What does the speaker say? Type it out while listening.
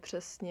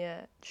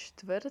Přesně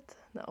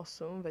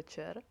 7:45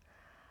 večer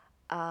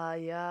a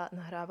já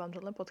nahrávám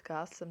tenhle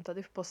podcast, jsem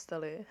tady v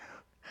posteli,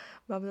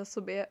 mám na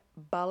sobě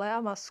balé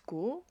a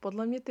masku.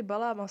 Podle mě ty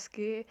balé a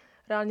masky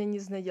reálně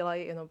nic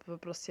nedělají, jenom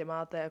prostě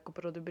máte jako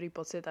pro dobrý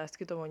pocit a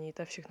hezky to voní,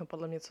 to je všechno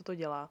podle mě, co to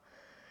dělá.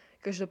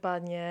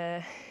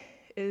 Každopádně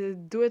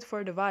do it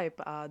for the vibe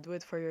a do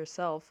it for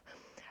yourself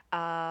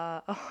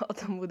a o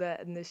tom bude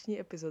dnešní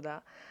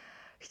epizoda.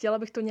 Chtěla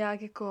bych to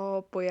nějak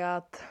jako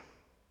pojat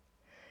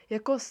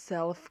jako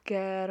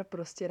self-care,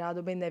 prostě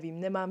rádoby nevím,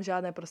 nemám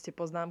žádné prostě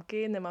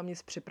poznámky, nemám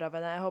nic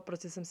připraveného,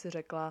 prostě jsem si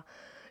řekla,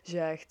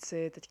 že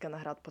chci teďka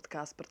nahrát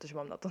podcast, protože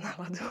mám na to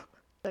náladu.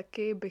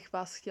 Taky bych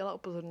vás chtěla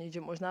upozornit,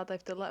 že možná tady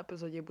v této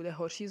epizodě bude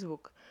horší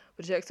zvuk,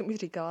 protože jak jsem už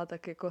říkala,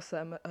 tak jako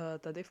jsem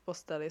tady v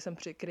posteli, jsem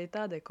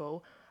přikrytá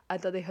dekou a je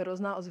tady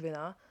hrozná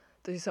ozvěna,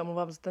 takže se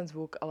omlouvám za ten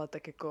zvuk, ale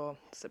tak jako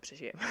se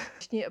přežijem. V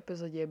dnešní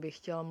epizodě bych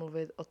chtěla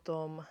mluvit o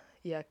tom,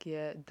 jak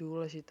je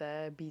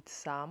důležité být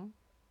sám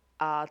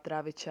a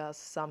trávit čas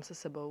sám se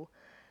sebou.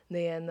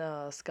 Nejen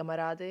s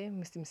kamarády,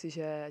 myslím si,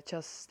 že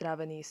čas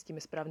strávený s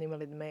těmi správnými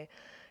lidmi,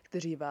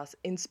 kteří vás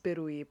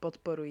inspirují,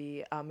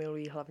 podporují a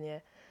milují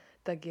hlavně,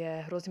 tak je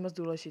hrozně moc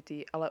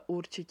důležitý, ale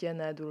určitě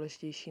ne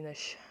důležitější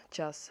než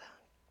čas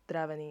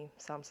trávený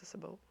sám se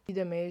sebou.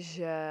 Jde mi,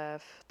 že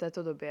v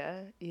této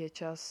době je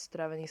čas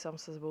strávený sám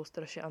se sebou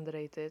strašně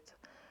underrated,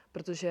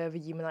 protože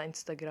vidíme na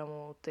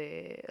Instagramu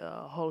ty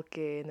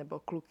holky nebo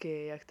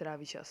kluky, jak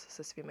tráví čas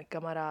se svými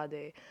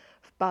kamarády.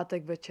 V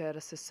pátek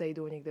večer se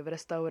sejdou někde v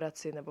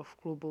restauraci nebo v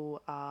klubu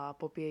a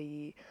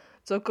popějí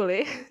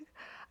cokoliv.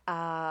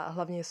 A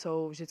hlavně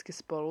jsou vždycky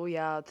spolu.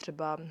 Já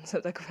třeba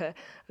jsem takové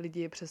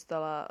lidi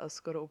přestala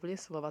skoro úplně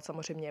slovat.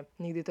 Samozřejmě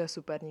někdy to je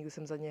super, někdy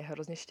jsem za ně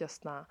hrozně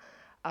šťastná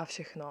a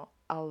všechno.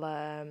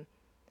 Ale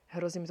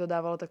hrozně mi to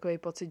dávalo takový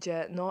pocit,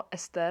 že no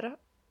Ester,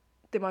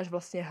 ty máš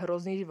vlastně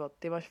hrozný život.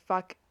 Ty máš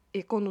fakt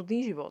jako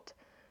nudný život.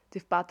 Ty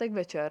v pátek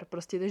večer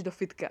prostě jdeš do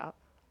fitka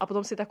a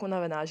potom si tak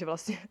unavená, že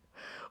vlastně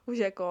už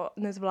jako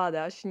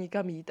nezvládáš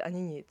nikam jít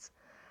ani nic.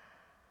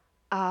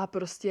 A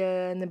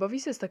prostě nebaví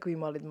se s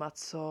takovýma lidma,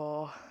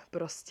 co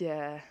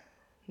prostě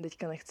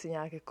teďka nechci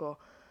nějak jako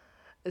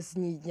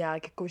znít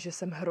nějak jako, že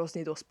jsem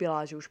hrozně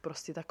dospělá, že už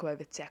prostě takové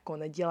věci jako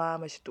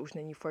neděláme, že to už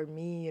není for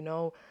me, you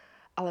know.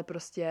 Ale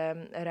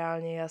prostě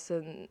reálně já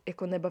se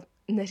jako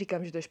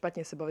neříkám, že to je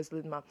špatně se bavit s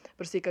lidma.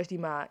 Prostě každý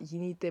má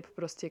jiný typ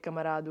prostě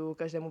kamarádů,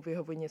 každému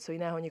vyhovují něco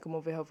jiného,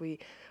 někomu vyhovují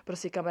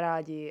prostě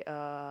kamarádi,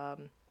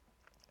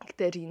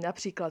 kteří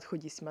například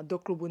chodí s nima do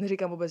klubu.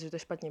 Neříkám vůbec, že to je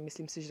špatně,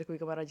 myslím si, že takový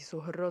kamarádi jsou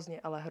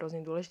hrozně, ale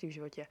hrozně důležitý v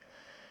životě.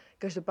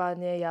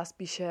 Každopádně já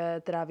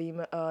spíše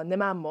trávím,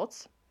 nemám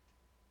moc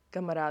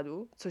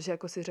kamarádů, což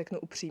jako si řeknu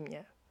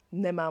upřímně.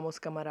 Nemám moc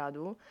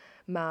kamarádů,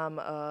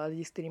 mám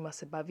lidi, s kterými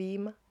se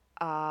bavím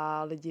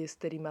a lidi, s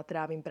kterými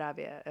trávím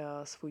právě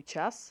svůj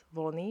čas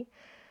volný,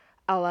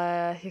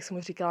 ale jak jsem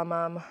už říkala,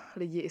 mám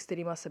lidi, i s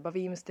kterými se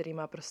bavím, s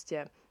kterými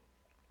prostě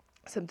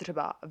jsem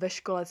třeba ve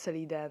škole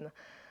celý den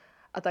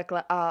a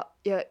takhle. A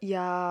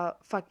já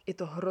fakt je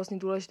to hrozně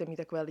důležité mít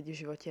takové lidi v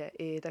životě,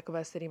 i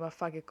takové, s kterými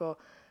fakt jako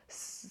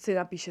si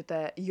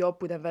napíšete, jo,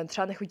 půjdeme ven,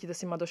 třeba nechodíte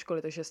s nima do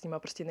školy, takže s nima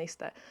prostě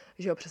nejste,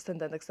 že jo, přes ten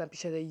den, tak si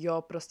napíšete,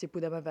 jo, prostě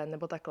půjdeme ven,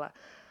 nebo takhle.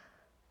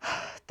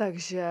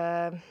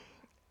 Takže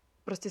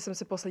prostě jsem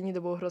si poslední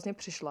dobou hrozně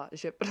přišla,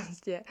 že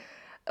prostě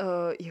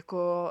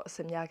jako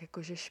jsem nějak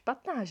jakože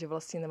špatná, že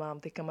vlastně nemám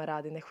ty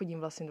kamarády, nechodím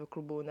vlastně do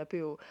klubu,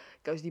 nepiju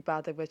každý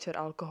pátek večer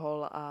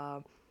alkohol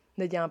a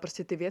nedělám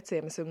prostě ty věci,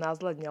 je mi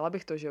 17 let, měla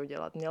bych to, že jo,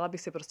 dělat, měla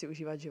bych si prostě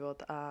užívat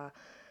život a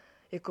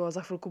jako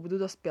za chvilku budu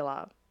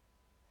dospělá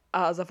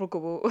a za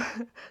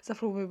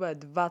chvilku mi bude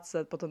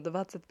 20, potom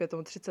 25,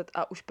 potom 30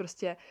 a už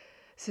prostě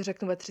si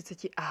řeknu ve 30,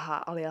 aha,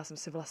 ale já jsem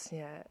si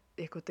vlastně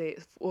jako ty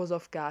v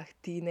úvozovkách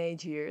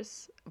teenage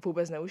years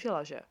vůbec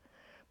neužila, že?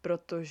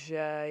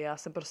 Protože já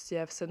jsem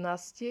prostě v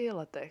 17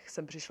 letech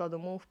jsem přišla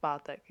domů v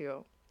pátek,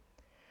 jo.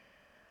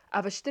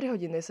 A ve 4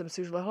 hodiny jsem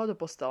si už lehla do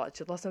postele,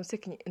 četla jsem si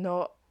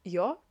no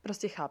jo,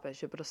 prostě chápeš,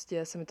 že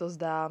prostě se mi to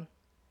zdá,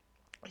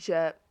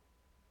 že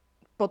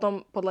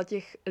potom podle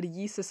těch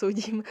lidí si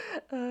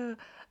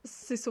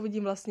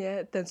soudím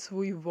vlastně ten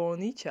svůj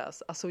volný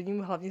čas a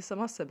soudím hlavně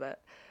sama sebe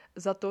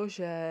za to,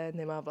 že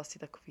nemá vlastně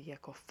takový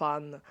jako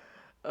fun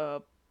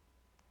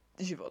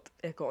život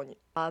jako oni.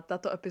 A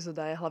tato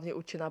epizoda je hlavně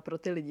určená pro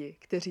ty lidi,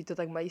 kteří to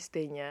tak mají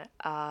stejně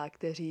a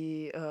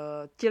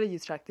ti lidi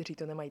třeba, kteří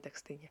to nemají tak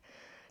stejně,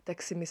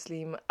 tak si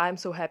myslím, I'm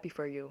so happy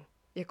for you.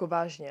 Jako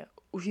vážně,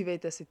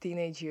 užívejte si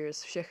teenage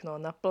years, všechno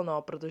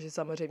naplno, protože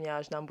samozřejmě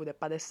až nám bude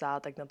 50,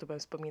 tak na to budeme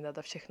vzpomínat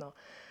a všechno.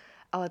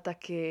 Ale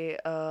taky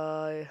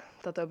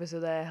tato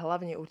epizoda je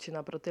hlavně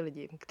určena pro ty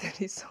lidi,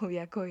 kteří jsou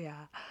jako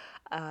já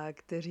a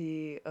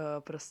kteří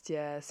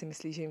prostě si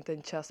myslí, že jim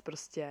ten čas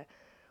prostě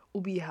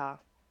ubíhá.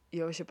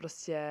 Jo, že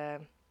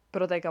prostě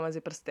protéká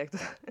mezi prsty, jak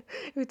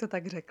bych to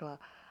tak řekla.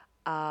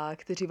 A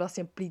kteří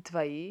vlastně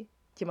plýtvají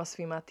těma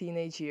svýma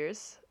teenage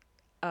years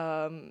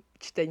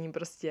čtením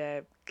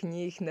prostě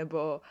knih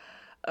nebo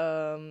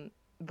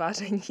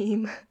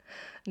vářením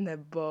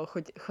nebo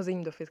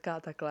chozením do fitka a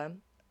takhle.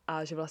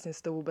 a že vlastně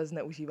si to vůbec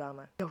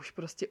neužíváme. Já už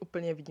prostě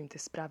úplně vidím ty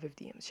zprávy v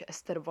DM, že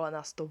Ester, vole,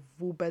 nás to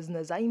vůbec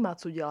nezajímá,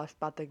 co děláš v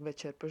pátek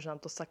večer, proč nám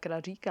to sakra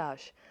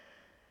říkáš.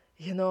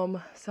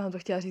 Jenom jsem vám to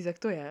chtěla říct, jak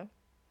to je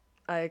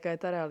a jaká je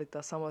ta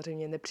realita.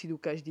 Samozřejmě nepřijdu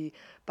každý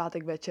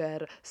pátek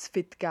večer z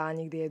fitka,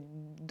 někdy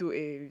jdu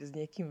i s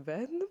někým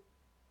ven,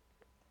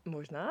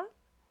 možná,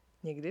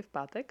 někdy v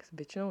pátek,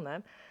 většinou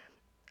ne,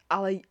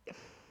 ale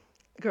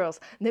girls,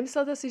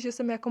 nemyslete si, že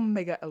jsem jako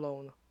mega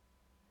alone.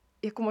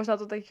 Jako možná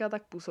to teďka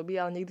tak působí,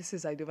 ale někdy si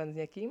zajdu ven s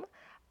někým,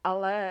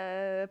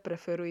 ale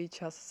preferuji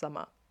čas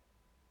sama.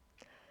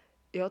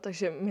 Jo,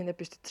 takže mi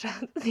nepište třeba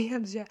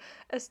DM, že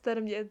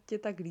Ester, mě tě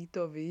tak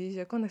líto, víš,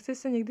 jako nechci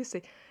se někdy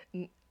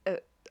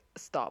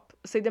stop.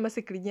 Sejdeme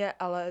si klidně,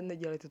 ale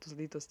nedělejte to z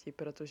lítosti,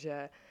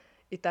 protože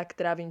i tak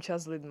trávím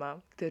čas s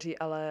lidma, kteří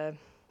ale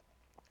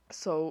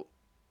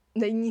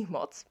není jich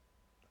moc,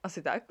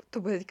 asi tak,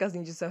 to bude teďka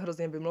znít, že se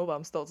hrozně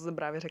vymlouvám z toho, co jsem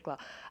právě řekla,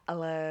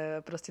 ale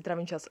prostě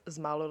trávím čas s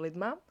málo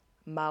lidma,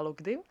 málo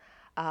kdy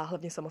a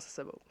hlavně sama se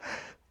sebou.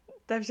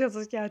 To je vše,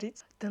 co chtěla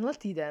říct. Tenhle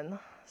týden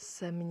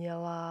jsem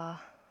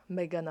měla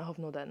mega na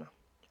hovno den.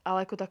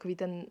 Ale jako takový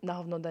ten na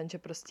hovno den, že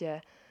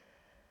prostě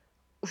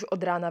už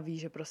od rána ví,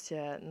 že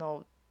prostě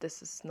no,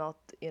 this is not,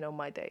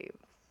 my day.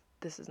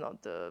 This is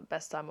not the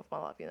best time of my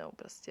life,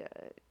 prostě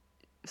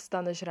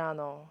vstaneš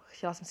ráno,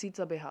 chtěla jsem si jít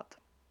zaběhat.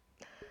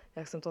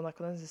 Jak jsem to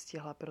nakonec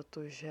zjistila,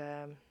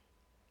 protože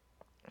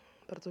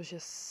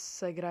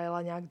Segra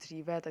jela nějak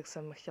dříve, tak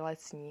jsem chtěla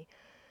jít s ní.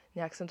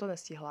 Nějak jsem to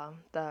nestihla,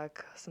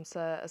 tak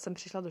jsem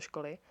přišla do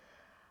školy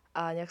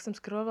a nějak jsem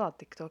scrollovala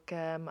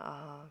TikTokem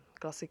a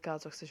klasika,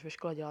 co chceš ve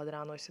škole dělat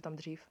ráno, jsi tam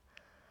dřív.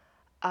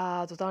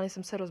 A totálně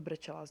jsem se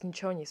rozbrečela, z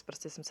ničeho nic,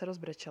 prostě jsem se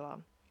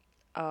rozbrečela.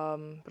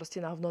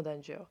 Prostě na hovno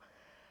den, že jo.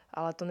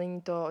 Ale to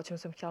není to, o čem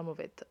jsem chtěla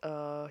mluvit.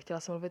 Chtěla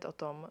jsem mluvit o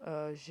tom,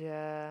 že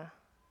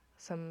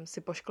jsem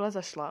si po škole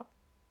zašla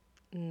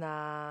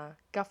na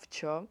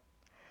kavčo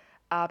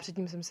a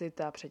předtím jsem si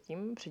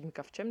před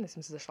kavčem, než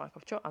jsem si zašla na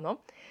kavčo, ano,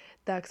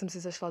 tak jsem si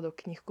zašla do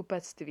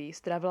knihkupectví,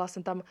 strávila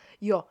jsem tam,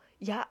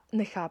 já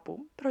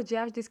nechápu, proč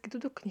já vždycky jdu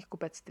do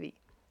knihkupectví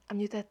a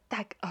mě to je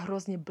tak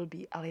hrozně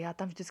blbý, ale já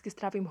tam vždycky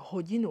strávím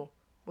hodinu,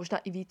 možná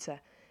i více.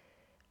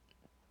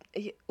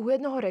 U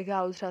jednoho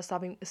regálu třeba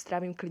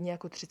strávím klidně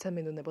jako 30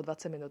 minut nebo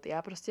 20 minut.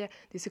 Já prostě,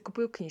 když si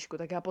kupuju knížku,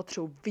 tak já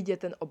potřebuji vidět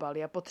ten obal,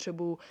 já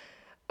potřebuji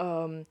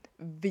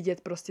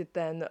vidět prostě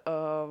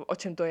o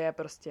čem to je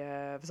prostě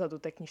vzadu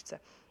té knížce.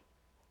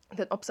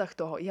 Ten obsah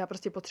toho, já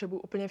prostě potřebuji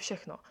úplně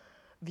všechno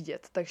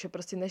vidět, takže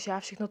prostě než já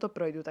všechno to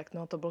projdu, tak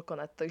no to byl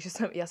konec. Takže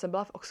já jsem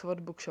byla v Oxford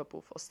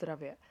Bookshopu v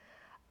Ostravě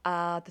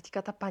a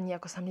teďka ta paní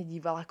jako se mě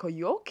dívala jako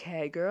you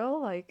okay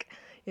girl, like,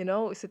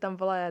 už si tam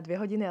byla 2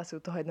 hodiny asi u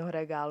toho jednoho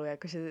regálu,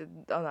 jakože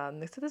ona,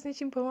 nechcete s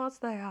něčím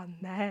pomoct? A já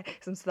ne,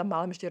 jsem se tam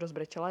málem ještě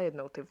rozbrečela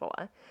jednou, ty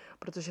vole,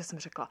 protože jsem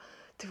řekla,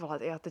 ty vole,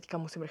 já teďka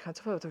musím rychle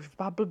něco, to už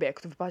vypadá blbě,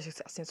 jako to vypadá, že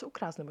chci asi něco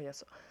ukrást nebo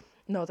něco.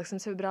 No, tak jsem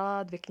si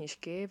vybrala 2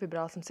 knížky,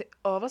 vybrala jsem si,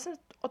 vlastně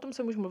o tom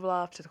jsem už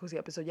mluvila v předchozí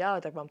epizodě,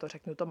 ale tak vám to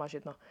řeknu, to máš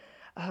jedno.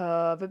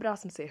 Vybrala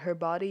jsem si Her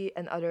Body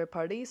and Other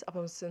Parties a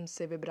potom jsem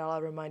si vybrala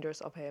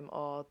Reminders of Him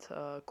od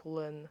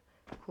Colin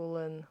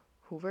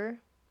Hoover.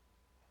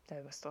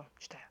 Nevím, jestli to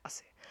čte,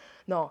 asi.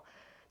 No,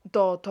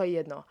 to je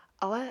jedno.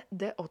 Ale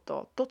jde o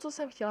to, co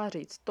jsem chtěla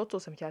říct,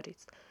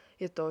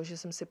 je to, že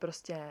jsem si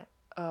prostě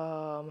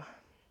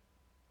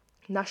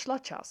našla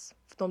čas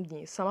v tom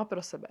dni sama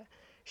pro sebe.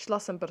 Šla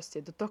jsem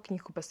prostě do toho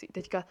knihkupectví.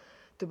 Teďka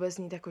to bude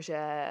znít jako, že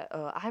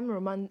I'm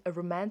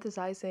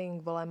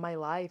romanticizing my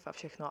life a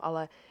všechno,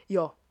 ale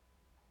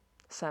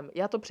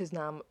já to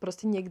přiznám,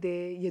 prostě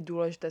někdy je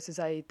důležité si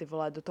zajít ty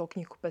vole do toho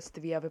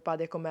knihkupectví a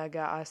vypadat jako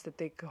mega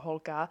aesthetic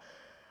holka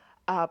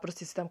a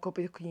prostě si tam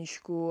koupit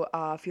knížku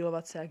a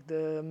feelovat se jak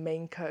the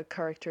main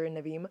character,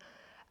 nevím.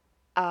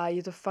 A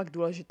je to fakt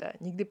důležité.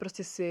 Někdy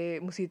prostě si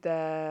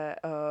musíte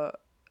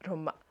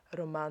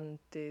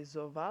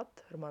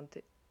romantizovat,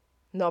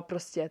 no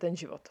prostě ten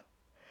život.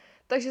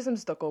 Takže jsem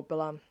si to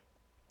koupila.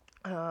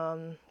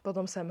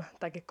 Potom jsem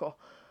tak jako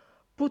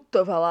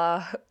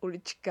putovala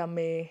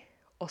uličkami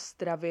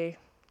Ostravy,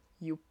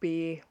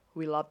 Jupi,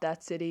 we love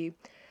that city.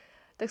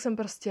 Tak jsem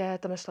prostě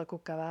tam našla jako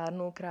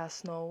kavárnu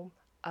krásnou,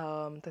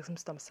 tak jsem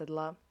si tam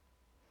sedla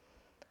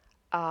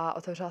a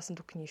otevřela jsem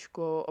tu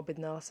knížku,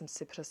 objednala jsem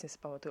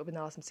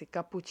si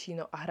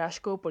kapučíno a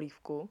hráškovou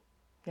polívku.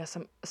 Já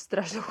jsem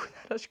strašnou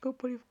hráškovou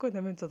polívku,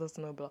 nevím, co to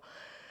se mnou bylo.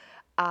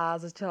 A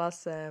začala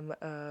jsem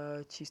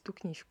číst tu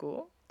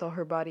knížku, to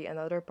Her Body and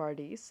Other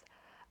Parties,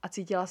 a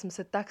cítila jsem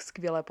se tak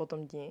skvěle po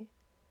tom dni.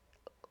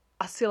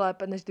 Asi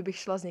lépe, než kdybych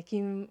šla s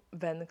někým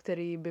ven,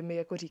 který by mi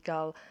jako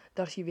říkal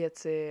další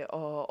věci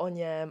o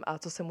něm a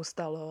co se mu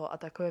stalo a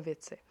takové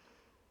věci.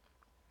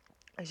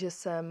 Že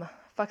jsem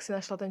fakt si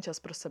našla ten čas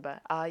pro sebe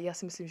a já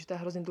si myslím, že to je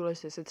hrozně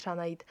důležité si třeba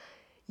najít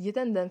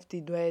jeden den v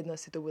týdnu, jedno,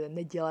 jestli to bude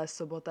neděle,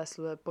 sobota,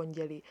 jestli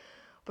pondělí,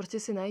 prostě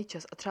si najít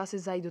čas a třeba si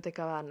zajít do té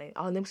kavárny,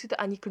 ale nemusíte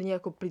ani klidně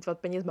jako plýtvat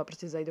penězma,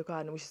 prostě zajít do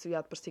kavárny, můžete si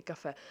udělat prostě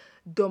kafe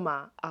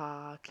doma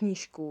a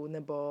knížku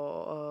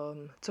nebo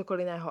cokoliv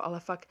jiného, ale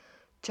fakt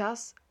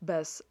čas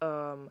bez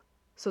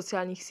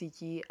sociálních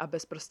sítí a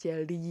bez prostě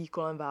lidí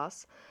kolem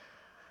vás.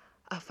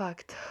 A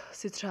fakt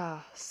si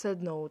třeba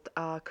sednout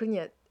a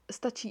klidně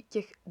stačí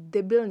těch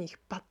debilních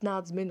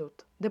 15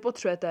 minut.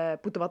 Nepotřebujete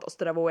putovat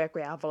Ostravou jako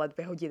já, vole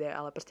 2 hodiny,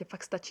 ale prostě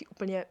fakt stačí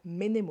úplně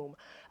minimum.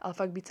 Ale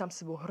fakt být sám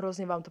sebou,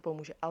 hrozně vám to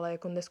pomůže, ale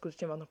jako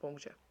neskutečně vám to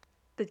pomůže.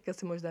 Teďka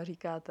si možná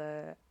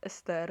říkáte,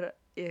 Ester,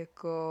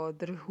 jako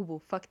drž hubu,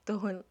 fakt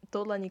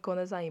tohle nikoho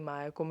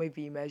nezajímá, jako my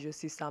víme, že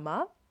jsi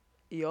sama,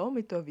 jo,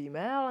 my to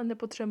víme, ale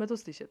nepotřebujeme to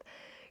slyšet.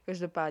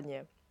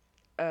 Každopádně,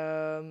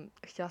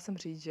 chtěla jsem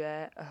říct, že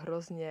je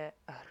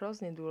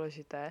hrozně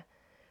důležité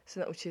se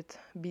naučit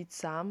být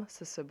sám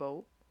se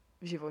sebou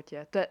v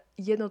životě. To je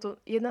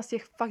jedna z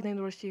těch fakt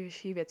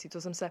nejdůležitějších věcí,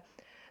 co jsem se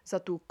za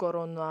tu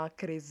korona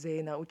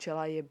krizi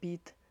naučila, je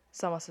být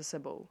sama se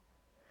sebou.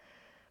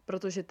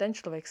 Protože ten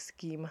člověk, s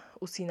kým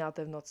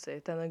usínáte v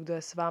noci, ten, kdo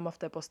je s váma v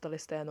té posteli,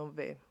 jste jenom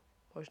vy.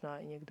 Možná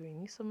i někdo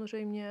jiný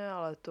samozřejmě,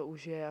 ale to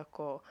už je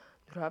jako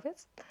druhá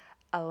věc.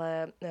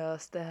 Ale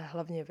jste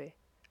hlavně vy.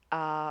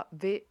 A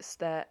vy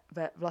jste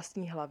ve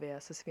vlastní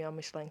hlavě se svýma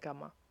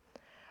myšlenkama.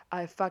 A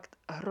je fakt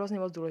hrozně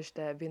moc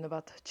důležité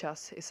věnovat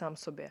čas i sám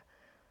sobě.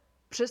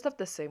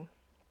 Představte si,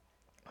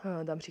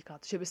 dám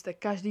příklad, že byste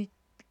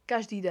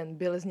každý den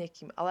byli s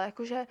někým, ale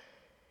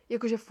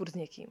jakože furt s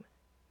někým.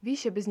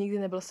 Víš, že bys nikdy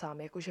nebyl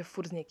sám, jakože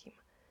furt s někým.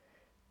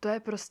 To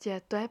je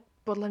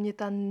podle mě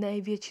ta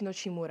největší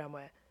noční můra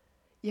moje.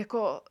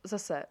 Jako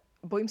zase,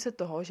 bojím se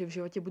toho, že v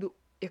životě budu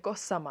jako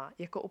sama,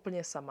 jako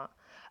úplně sama,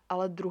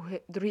 ale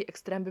druhý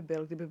extrém by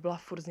byl, kdyby byla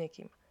furt s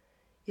někým.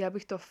 Já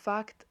bych to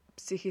fakt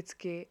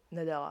psychicky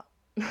nedala.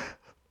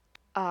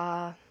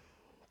 A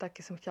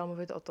taky jsem chtěla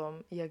mluvit o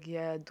tom, jak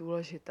je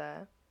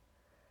důležité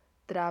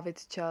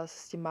trávit čas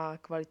s těma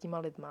kvalitníma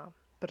lidma,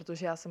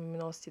 protože já jsem v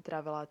minulosti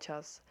trávila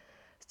čas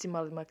s těma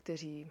lidma,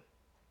 kteří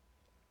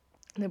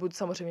nebudu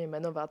samozřejmě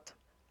jmenovat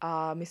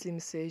a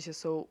myslím si, že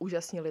jsou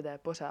úžasní lidé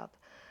pořád.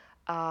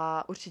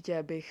 A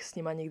určitě bych s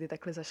nima někdy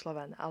takhle zašla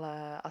ven,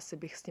 ale asi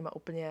bych s nima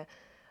úplně,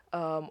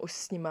 už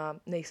s nima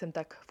nejsem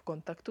tak v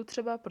kontaktu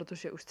třeba,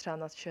 protože už třeba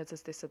naše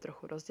cesty se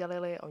trochu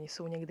rozdělily, oni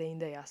jsou někde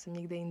jinde, já jsem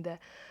někde jinde.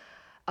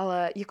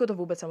 Ale jako to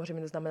vůbec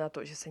samozřejmě neznamená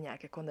to, že se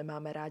nějak jako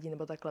nemáme rádi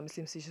nebo takhle.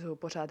 Myslím si, že jsou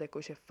pořád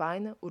jakože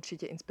fajn,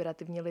 určitě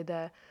inspirativní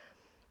lidé,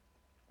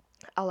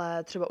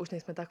 ale třeba už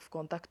nejsme tak v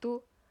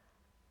kontaktu,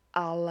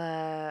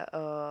 ale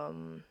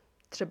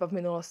třeba v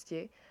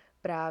minulosti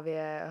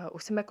právě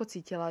už jsem jako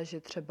cítila,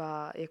 že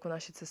třeba jako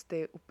naše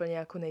cesty úplně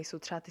jako nejsou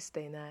třeba ty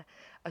stejné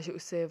a že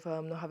už si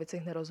v mnoha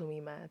věcech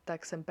nerozumíme,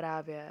 tak jsem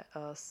právě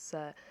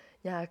se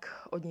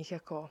nějak od nich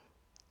jako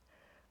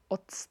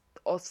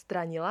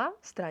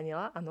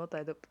stranila, ano, to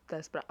je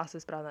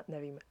asi správně,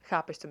 nevím,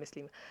 chápeš, co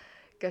myslím.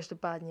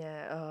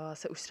 Každopádně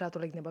se už třeba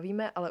tolik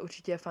nebavíme, ale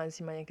určitě je fajn s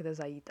nima někde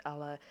zajít,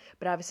 ale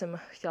právě jsem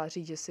chtěla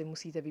říct, že si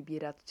musíte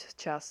vybírat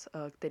čas,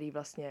 který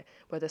vlastně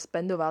budete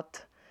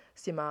spendovat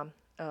s těma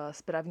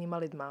správnýma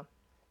lidma.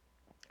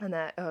 A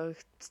ne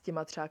s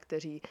těma třeba,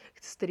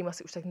 s kterýma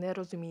si už tak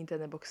nerozumíte,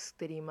 nebo s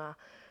kterýma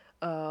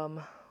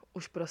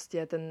už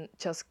prostě ten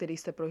čas, který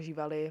jste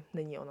prožívali,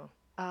 není ono.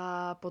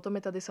 A potom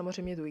je tady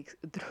samozřejmě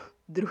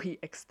druhý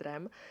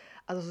extrém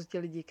a to jsou ti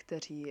lidi,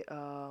 kteří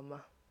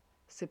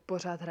si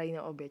pořád hrají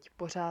na oběť,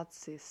 pořád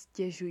si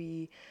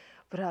stěžují,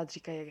 pořád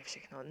říkají, jak je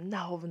všechno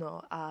na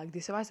hovno a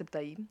když se vás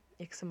zeptají,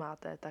 jak se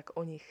máte, tak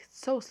oni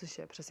chcou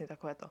slyšet přesně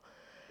takovéto.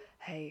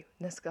 Hej,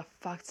 dneska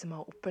fakt se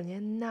mám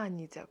úplně na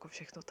nic, jako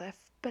všechno to je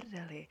v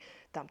prdeli,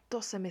 tam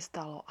to se mi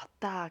stalo a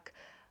tak.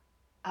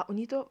 A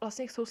oni to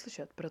vlastně chcou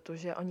slyšet,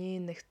 protože oni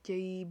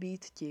nechtějí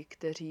být ti,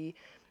 kteří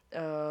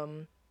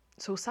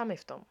jsou sami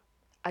v tom.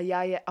 A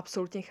já je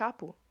absolutně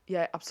chápu.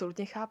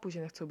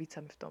 Že nechcou být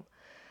sami v tom.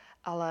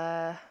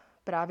 Ale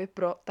právě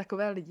pro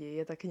takové lidi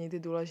je taky někdy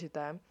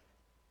důležité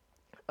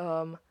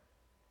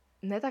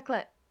ne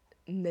takhle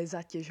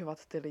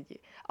nezatěžovat ty lidi,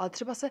 ale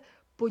třeba se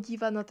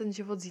podívat na ten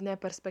život z jiné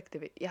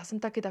perspektivy. Já jsem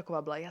taky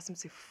taková byla, já jsem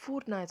si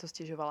furt na něco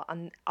stěžovala,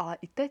 ale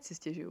i teď si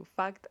stěžuju.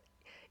 Fakt,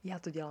 já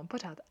to dělám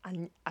pořád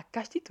a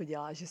každý to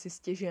dělá, že si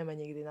stěžujeme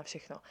někdy na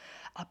všechno.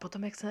 Ale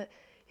potom, jak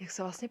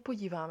se vlastně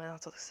podíváme na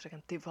to, tak si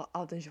říkám, ty vole,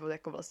 ale ten život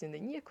jako vlastně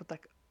není jako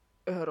tak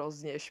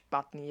hrozně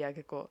špatný, jak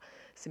jako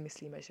si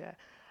myslíme, že.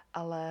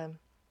 Ale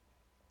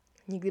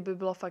nikdy by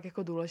bylo fakt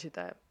jako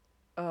důležité,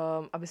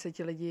 aby se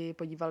ti lidi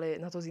podívali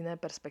na to z jiné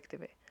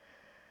perspektivy.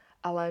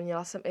 Ale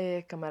měla jsem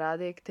i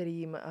kamarády,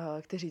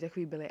 kteří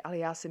takový byli, ale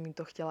já jsem jim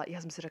to chtěla,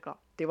 já jsem si řekla,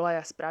 ty vole,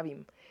 já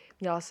spravím.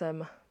 Měla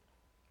jsem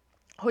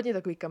hodně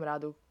takových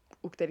kamarádů,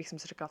 u kterých jsem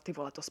si řekla, ty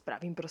vole, to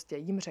spravím prostě,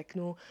 jim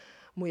řeknu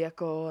můj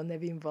jako,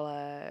 nevím,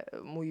 vole,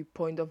 můj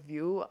point of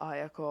view a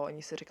jako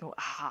oni si řeknou,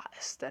 aha,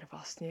 Ester,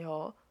 vlastně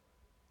jo,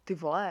 ty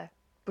vole,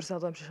 proč jsi na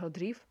tom přišel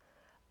dřív?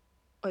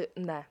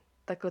 Ne,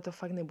 takhle to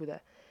fakt nebude.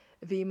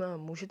 Vy jim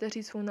můžete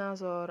říct svůj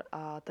názor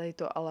a tady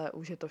to, ale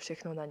už je to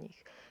všechno na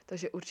nich.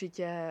 Takže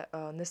určitě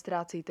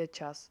nestrácejte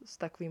čas s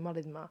takovýma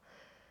lidma.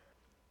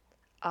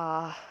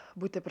 A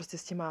buďte prostě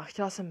s těma,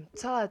 chtěla jsem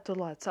celá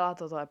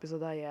tato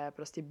epizoda je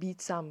prostě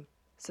být sám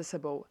se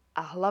sebou.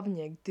 A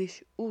hlavně,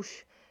 když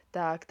už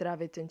tak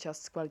trávit ten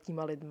čas s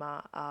kvalitníma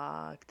lidma,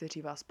 a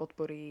kteří vás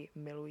podporují,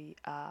 milují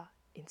a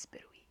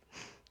inspirují.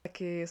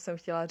 Taky jsem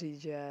chtěla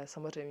říct, že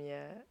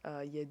samozřejmě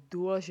je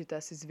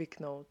důležité si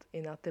zvyknout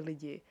i na ty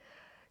lidi,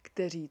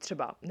 kteří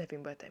třeba,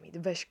 nevím, budete mít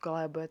ve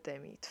škole, budete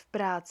mít v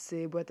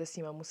práci, budete s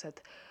nima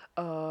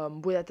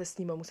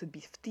muset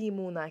být v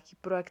týmu na nějaký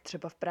projekt,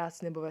 třeba v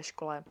práci nebo ve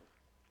škole,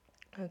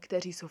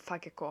 kteří jsou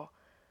fakt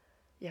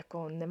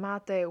jako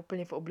nemáte je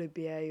úplně v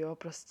oblibě, jo,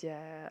 prostě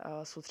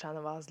jsou třeba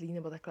na vás zlí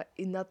nebo takhle.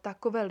 I na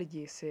takové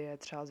lidi si je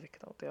třeba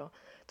zvyknout, jo.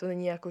 To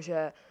není jako,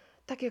 že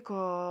tak jako,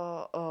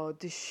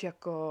 když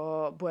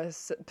jako bude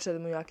přede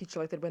mnou nějaký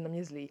člověk, který bude na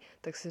mě zlý,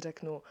 tak si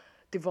řeknu,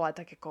 ty vole,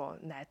 tak jako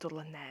ne,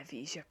 tohle ne,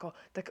 víš, jako,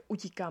 tak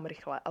utíkám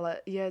rychle,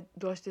 ale je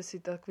důležité si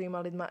takovýma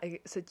lidma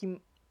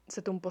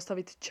se tomu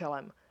postavit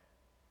čelem.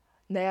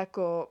 Ne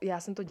jako, já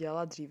jsem to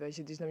dělala dříve,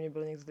 že když na mě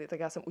byl někdo zlý, tak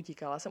já jsem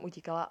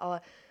utíkala,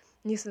 ale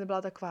mně se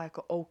nebyla taková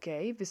jako OK,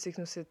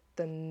 vyslechnu si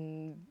ten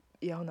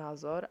jeho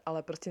názor,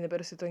 ale prostě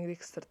neberu si to někdy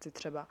k srdci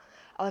třeba.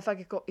 Ale fakt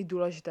jako i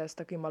důležité s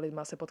takovýma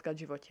lidma se potkat v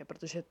životě,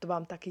 protože to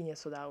vám taky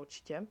něco dá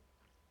určitě.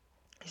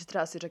 Že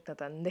třeba si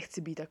řeknete,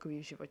 nechci být takový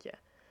v životě.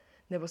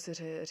 Nebo si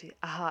říct,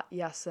 aha,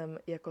 já jsem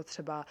jako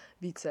třeba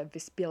více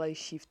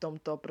vyspělejší v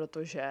tomto,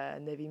 protože,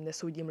 nevím,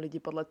 nesoudím lidi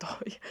podle toho,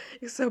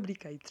 jak se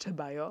oblíkají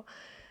třeba, jo.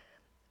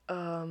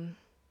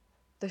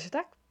 Takže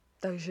tak.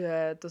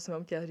 Takže to jsem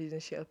vám chtěla říct v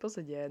dnešní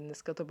epizodě.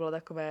 Dneska to bylo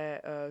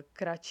takové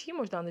kratší,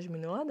 možná než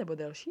minule, nebo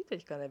delší,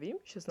 teďka nevím,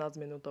 16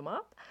 minut to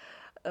má.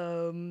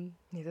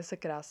 Mějte se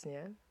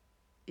krásně.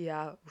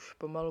 Já už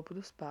pomalu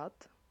půjdu spát.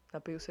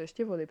 Napiju se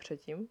ještě vody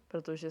předtím,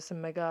 protože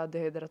jsem mega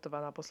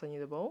dehydratovaná poslední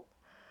dobou.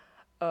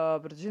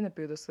 Protože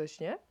nepiju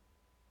dostatečně.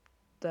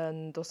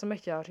 To jsem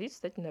chtěla říct,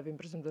 teď nevím,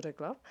 proč jsem to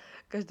řekla.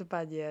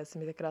 Každopádně se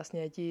mějte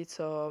krásně, ti,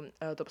 co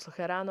to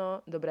poslouchají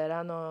ráno, dobré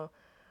ráno.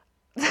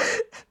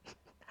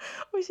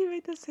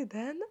 Užívejte si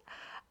den,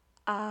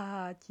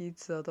 a ti,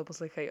 co to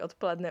poslouchají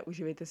odpoledne,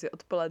 užívejte si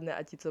odpoledne,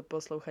 a ti, co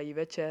poslouchají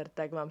večer,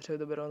 tak vám přeju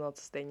dobrou noc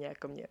stejně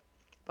jako mě.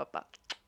 Pa, pa.